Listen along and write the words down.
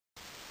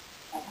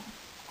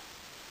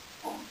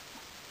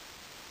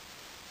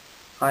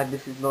Hi,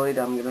 this is Lloyd.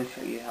 I'm going to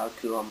show you how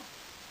to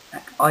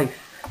hack Ice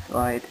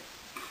Slide.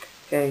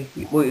 Okay,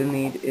 what you'll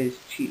need is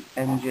Cheat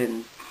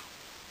Engine,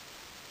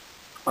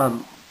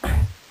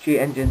 Cheat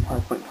Engine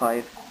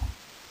 5.5,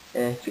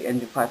 Cheat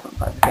Engine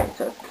 5.5. Okay,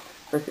 so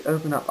first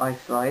open up Ice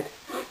Slide,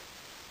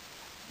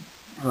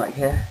 right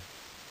here,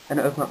 then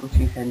open up the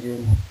Cheat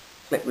Engine,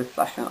 click this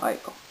flashing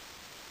icon.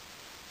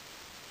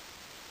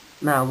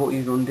 Now what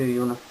you're going to do,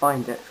 you want to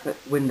find it, click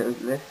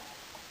Windows list,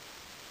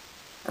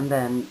 and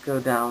then go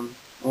down,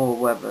 or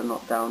whether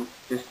not down,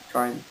 just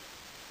try and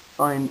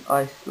find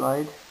Ice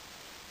Slide.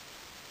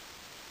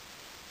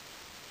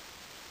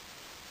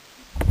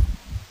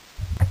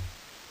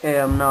 Okay,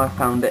 now I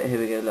found it. Here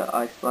we go, look,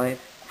 Ice Slide.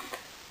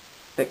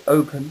 Click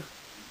open,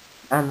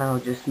 and now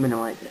just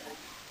minimize it.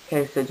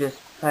 Okay, so just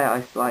play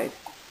Ice Slide,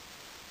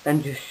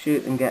 then just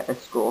shoot and get a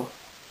score.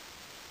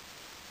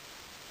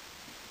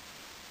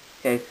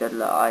 Okay, so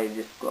look, I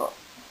just got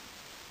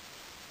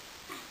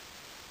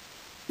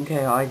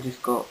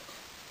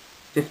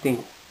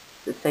 15.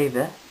 So save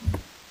it,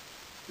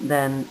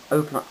 then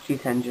open up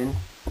Cheat Engine,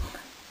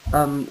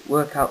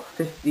 work out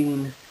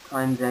 15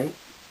 times 8.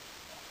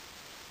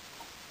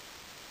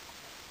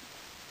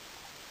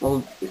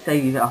 Well,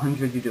 say you get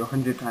 100, you do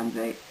 100 times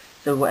 8.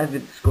 So whatever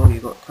the score you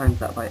got, times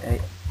that by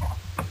 8.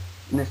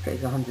 In this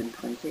case,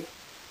 120.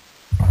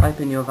 Type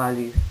in your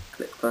values,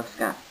 click first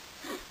scan.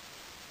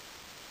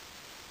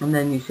 And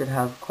then you should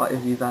have quite a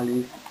few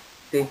values.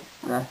 See?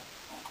 There.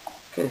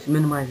 Okay, so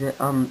minimize it,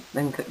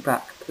 then click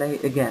back, play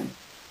again.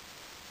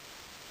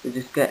 So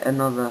just get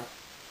another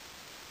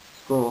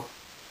score.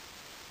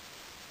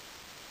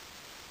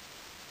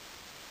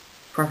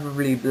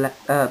 Preferably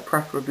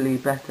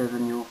better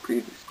than your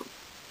previous score.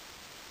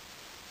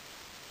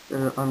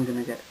 So I'm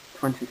gonna get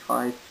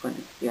 25.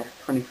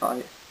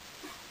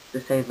 So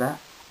save that.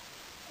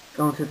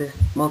 Go on to this,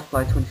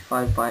 multiply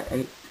 25 by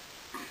 8,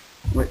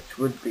 which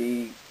would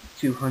be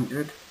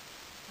 200.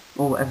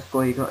 Or whatever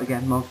score you got,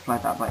 again, multiply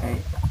that by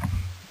 8.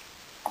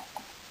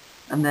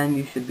 And then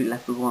you should be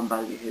left with one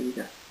value. Here we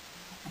go.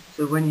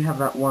 So when you have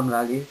that one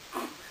value,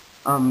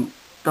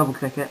 double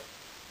click it,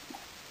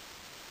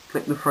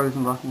 click the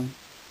frozen button,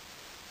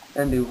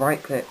 then do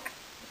right click,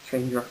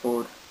 change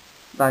record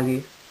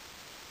value,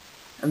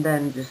 and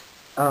then just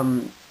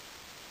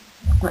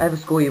whatever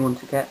score you want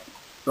to get.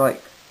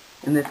 Like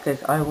in this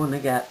case, I want to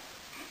get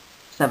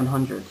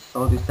 700,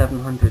 so I'll do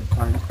 700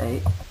 times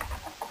 8,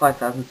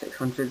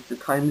 5,600. The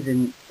times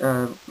in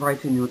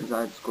write in your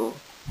desired score.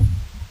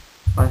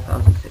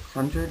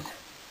 5,600.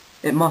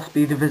 It must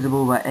be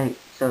divisible by 8.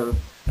 So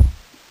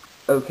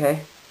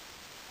okay.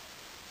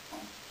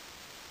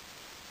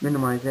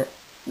 Minimize it,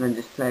 and then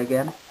just play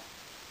again.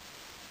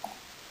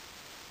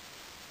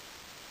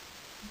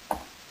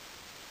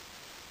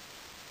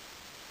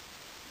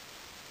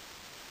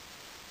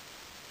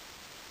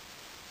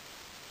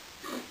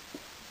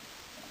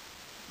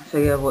 So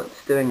yeah, what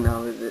it's doing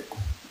now is it's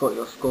got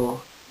your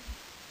score.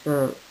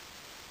 So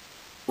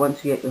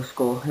once you get your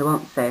score, it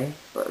won't say,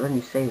 but then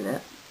you save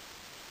it,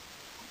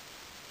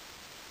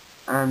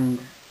 and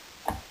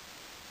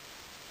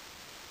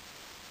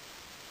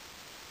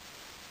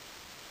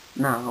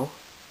now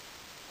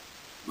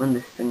when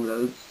this thing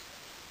loads,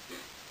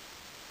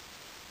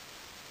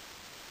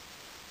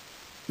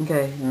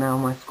 okay, now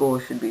my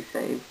score should be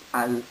saved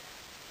as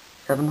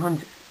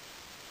 700.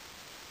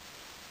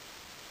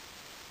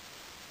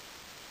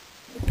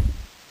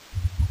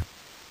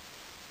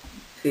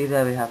 See,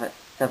 there we have it,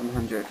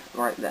 700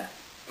 right there.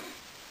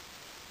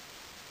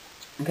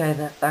 Okay,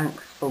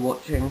 thanks for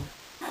watching.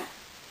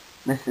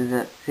 This is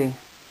it. See,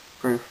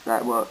 proof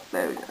that works.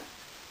 There we go.